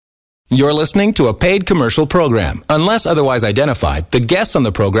You're listening to a paid commercial program. Unless otherwise identified, the guests on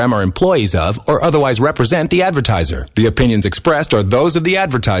the program are employees of or otherwise represent the advertiser. The opinions expressed are those of the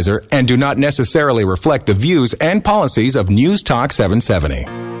advertiser and do not necessarily reflect the views and policies of News Talk 770.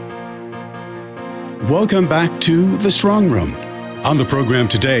 Welcome back to The Strong Room. On the program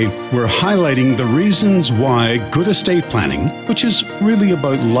today, we're highlighting the reasons why good estate planning, which is really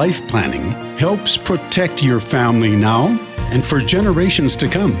about life planning, helps protect your family now and for generations to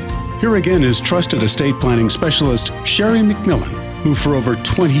come. Here again is trusted estate planning specialist Sheri MacMillan, who for over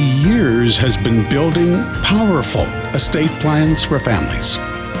 20 years has been building powerful estate plans for families.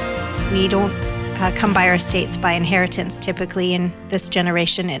 We don't come by our estates by inheritance typically in this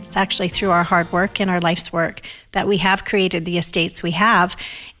generation. It's actually through our hard work and our life's work that we have created the estates we have.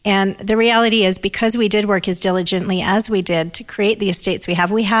 And the reality is, because we did work as diligently as we did to create the estates we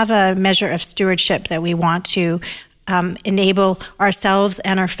have a measure of stewardship that we want to enable ourselves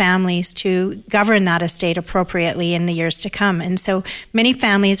and our families to govern that estate appropriately in the years to come. And so many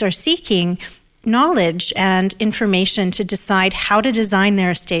families are seeking knowledge and information to decide how to design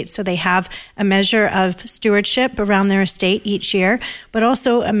their estate so they have a measure of stewardship around their estate each year, but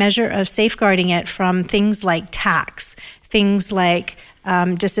also a measure of safeguarding it from things like tax, things like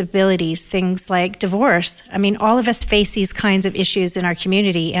disabilities, things like divorce. I mean, all of us face these kinds of issues in our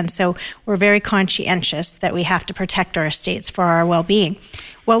community, and so we're very conscientious that we have to protect our estates for our well-being.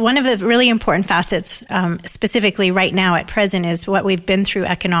 Well, one of the really important facets, specifically right now at present, is what we've been through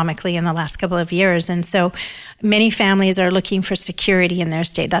economically in the last couple of years. And so many families are looking for security in their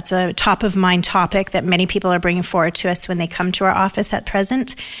estate. That's a top-of-mind topic that many people are bringing forward to us when they come to our office at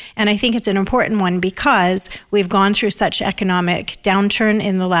present. And I think it's an important one because we've gone through such economic downturn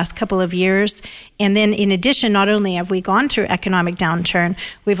in the last couple of years. And then in addition, not only have we gone through economic downturn,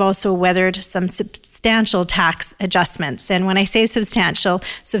 we've also weathered some substantial tax adjustments. And when I say substantial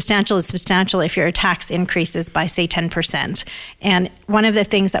is substantial if your tax increases by, say, 10%. And one of the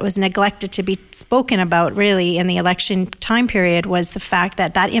things that was neglected to be spoken about really in the election time period was the fact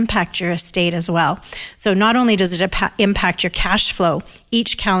that that impacts your estate as well. So not only does it impact your cash flow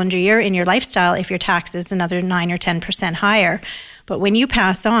each calendar year in your lifestyle if your tax is another 9 or 10% higher, but when you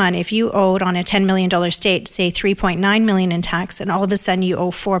pass on, if you owed on a $10 million estate, say $3.9 million in tax, and all of a sudden you owe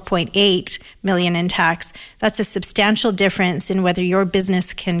 $4.8 million in tax, that's a substantial difference in whether your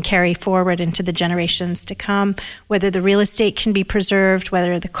business can carry forward into the generations to come, whether the real estate can be preserved,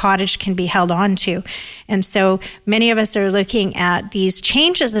 whether the cottage can be held on to. And so many of us are looking at these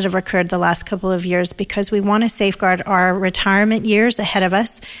changes that have occurred the last couple of years because we want to safeguard our retirement years ahead of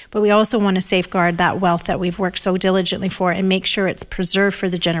us, but we also want to safeguard that wealth that we've worked so diligently for and make sure it's preserved for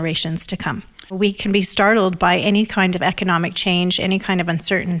the generations to come. We can be startled by any kind of economic change, any kind of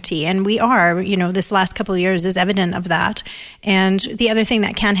uncertainty. And we are, this last couple of years is evident of that. And the other thing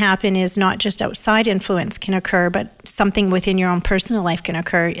that can happen is not just outside influence can occur, but something within your own personal life can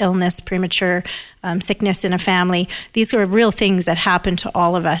occur. Illness, premature sickness in a family. These are real things that happen to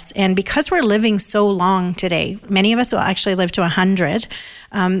all of us. And because we're living so long today, many of us will actually live to 100.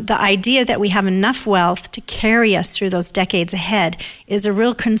 The idea that we have enough wealth to carry us through those decades ahead is a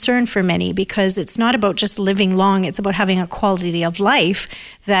real concern for many because it's not about just living long, it's about having a quality of life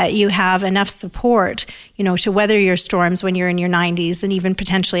that you have enough support, to weather your storms when you're in your 90s and even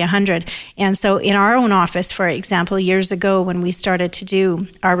potentially 100. And so in our own office, for example, years ago when we started to do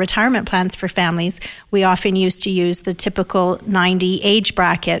our retirement plans for families, we often used to use the typical 90 age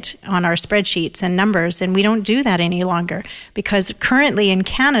bracket on our spreadsheets and numbers, and we don't do that any longer because currently in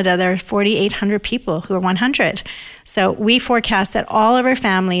Canada, there are 4,800 people who are 100. So we forecast that all of our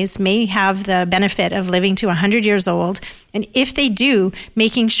families may have the benefit of living to 100 years old. And if they do,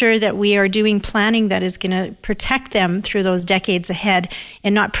 making sure that we are doing planning that is going to protect them through those decades ahead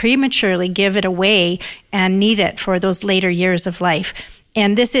and not prematurely give it away and need it for those later years of life.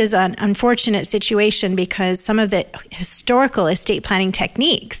 And this is an unfortunate situation because some of the historical estate planning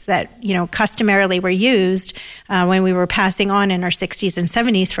techniques that, customarily were used when we were passing on in our 60s and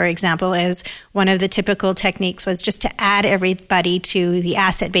 70s, for example, as one of the typical techniques was just to add everybody to the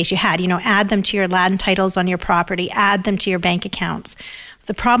asset base you had, add them to your land titles on your property, add them to your bank accounts.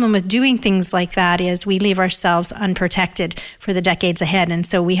 The problem with doing things like that is we leave ourselves unprotected for the decades ahead. And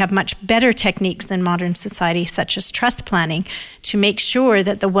so we have much better techniques than modern society, such as trust planning, to make sure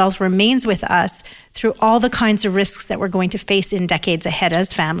that the wealth remains with us through all the kinds of risks that we're going to face in decades ahead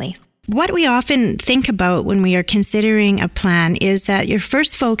as families. What we often think about when we are considering a plan is that your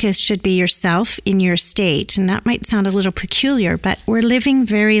first focus should be yourself in your estate. And that might sound a little peculiar, but we're living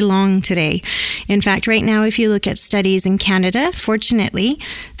very long today. In fact, right now, if you look at studies in Canada, fortunately,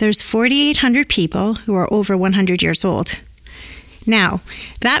 there's 4,800 people who are over 100 years old. Now,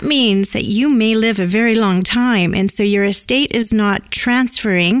 that means that you may live a very long time, and so your estate is not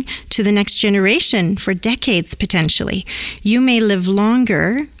transferring to the next generation for decades potentially. You may live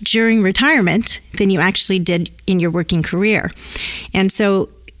longer during retirement than you actually did in your working career. And so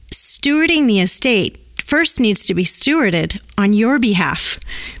stewarding the estate first needs to be stewarded on your behalf,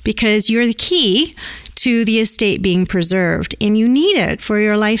 because you're the key to the estate being preserved, and you need it for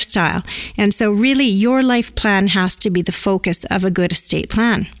your lifestyle. And so really your life plan has to be the focus of a good estate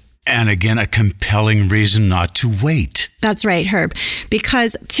plan. And again, a compelling reason not to wait. That's right, Herb,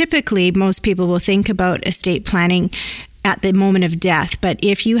 because typically most people will think about estate planning at the moment of death. But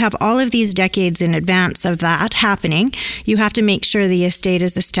if you have all of these decades in advance of that happening, you have to make sure the estate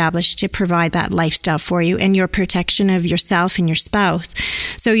is established to provide that lifestyle for you and your protection of yourself and your spouse.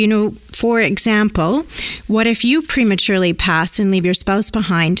 So, for example, what if you prematurely pass and leave your spouse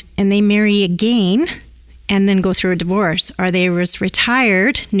behind and they marry again and then go through a divorce? Are they as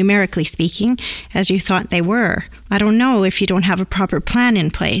retired, numerically speaking, as you thought they were? I don't know if you don't have a proper plan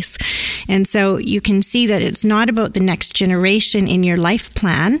in place. And so you can see that it's not about the next generation in your life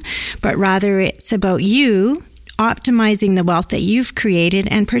plan, but rather it's about you optimizing the wealth that you've created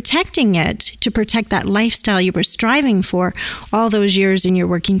and protecting it to protect that lifestyle you were striving for all those years in your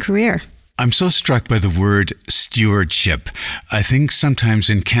working career. I'm so struck by the word stewardship. I think sometimes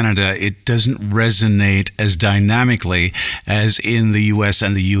in Canada it doesn't resonate as dynamically as in the US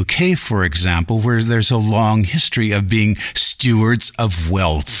and the UK, for example, where there's a long history of being stewards of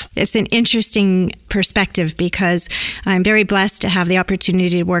wealth. It's an interesting perspective because I'm very blessed to have the opportunity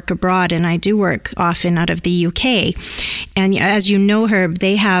to work abroad, and I do work often out of the UK. And as you know, Herb,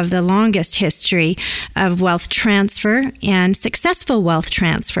 they have the longest history of wealth transfer and successful wealth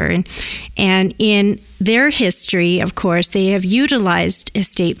transfer. And in their history, of course, they have utilized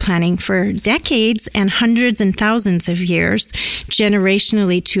estate planning for decades and hundreds and thousands of years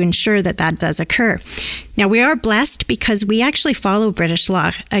generationally to ensure that that does occur. Now, we are blessed because we actually follow British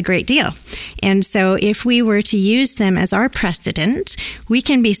law a great deal. And so if we were to use them as our precedent, we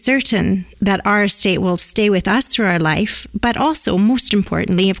can be certain that our estate will stay with us through our life, but also, most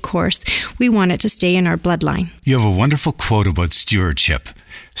importantly, of course, we want it to stay in our bloodline. You have a wonderful quote about stewardship.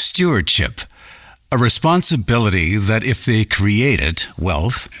 Stewardship, a responsibility that if they created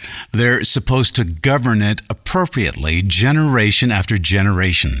wealth, they're supposed to govern it appropriately generation after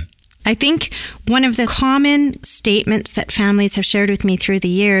generation. I think one of the common statements that families have shared with me through the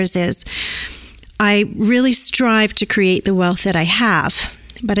years is, I really strive to create the wealth that I have,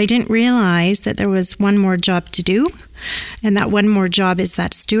 but I didn't realize that there was one more job to do, and that one more job is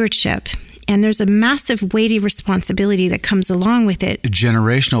that stewardship. And there's a massive weighty responsibility that comes along with it.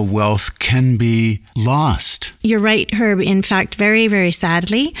 Generational wealth can be lost. You're right, Herb. In fact, very, very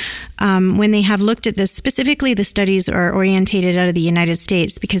sadly, when they have looked at this, specifically the studies are orientated out of the United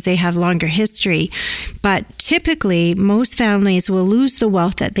States because they have longer history. But typically, most families will lose the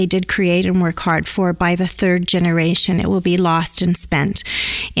wealth that they did create and work hard for by the third generation. It will be lost and spent.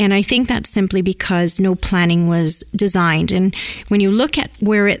 And I think that's simply because no planning was designed. And when you look at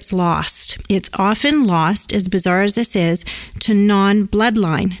where it's lost, it's often lost, as bizarre as this is, to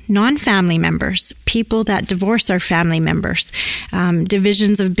non-bloodline, non-family members, people that divorce our family members,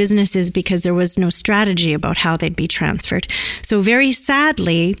 divisions of businesses because there was no strategy about how they'd be transferred. So very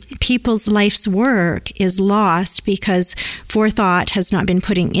sadly, people's life's work is lost because forethought has not been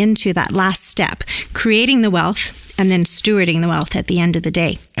putting into that last step, creating the wealth and then stewarding the wealth at the end of the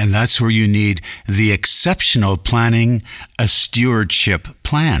day. And that's where you need the exceptional planning, a stewardship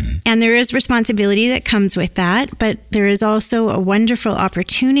plan. And there is responsibility that comes with that, but there is also a wonderful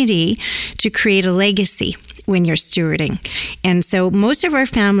opportunity to create a legacy when you're stewarding. And so most of our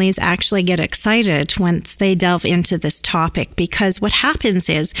families actually get excited once they delve into this topic, because what happens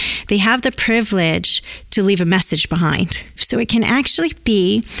is they have the privilege to leave a message behind. So it can actually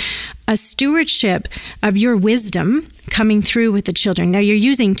be a stewardship of your wisdom coming through with the children. Now, you're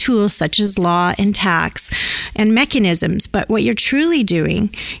using tools such as law and tax and mechanisms, but what you're truly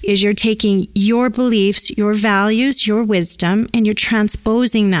doing is you're taking your beliefs, your values, your wisdom, and you're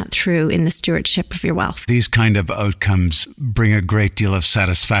transposing that through in the stewardship of your wealth. These kind of outcomes bring a great deal of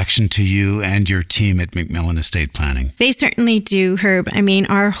satisfaction to you and your team at MacMillan Estate Planning. They certainly do, Herb. I mean,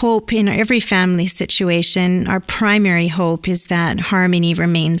 our hope in every family situation, our primary hope is that harmony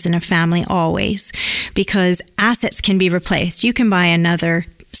remains in a family always, because assets can be replaced. You can buy another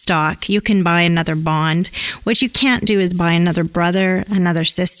stock, you can buy another bond. What you can't do is buy another brother, another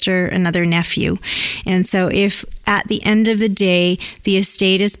sister, another nephew. And so if at the end of the day, the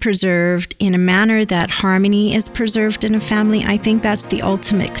estate is preserved in a manner that harmony is preserved in a family, I think that's the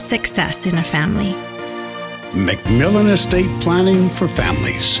ultimate success in a family. MacMillan Estate Planning for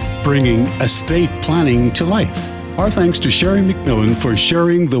Families, bringing estate planning to life. Our thanks to Sheri MacMillan for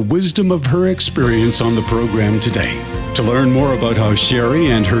sharing the wisdom of her experience on the program today. To learn more about how Sheri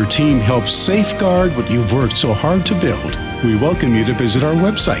and her team help safeguard what you've worked so hard to build, we welcome you to visit our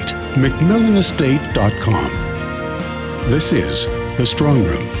website, macmillanestate.com. This is The Strong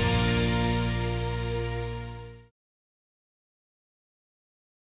Room.